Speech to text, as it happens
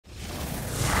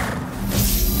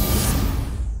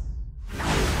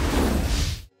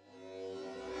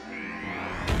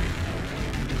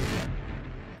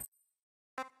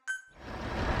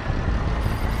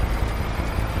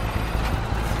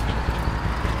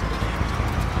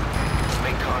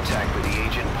contact with the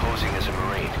agent posing as a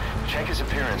Marine. Check his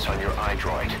appearance on your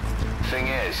iDroid. Thing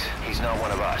is, he's not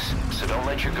one of us, so don't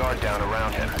let your guard down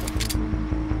around him.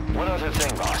 One other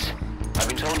thing, boss. I've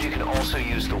been told you can also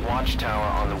use the watchtower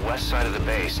on the west side of the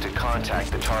base to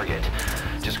contact the target.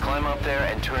 Just climb up there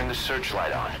and turn the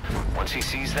searchlight on. Once he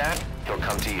sees that, he'll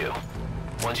come to you.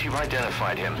 Once you've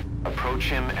identified him, approach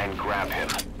him and grab him.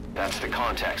 That's the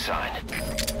contact sign.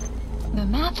 The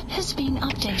map has been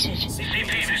updated. CP,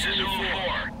 this is Zulu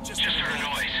 4. Just heard a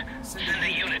noise. Send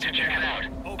the unit to check it out.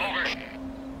 Over.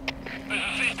 This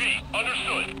is CP.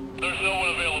 Understood. There's no one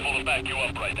available to back you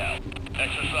up right now.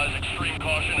 Exercise extreme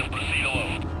caution and proceed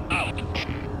alone. Out.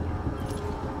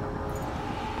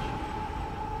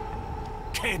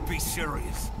 Can't be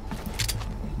serious.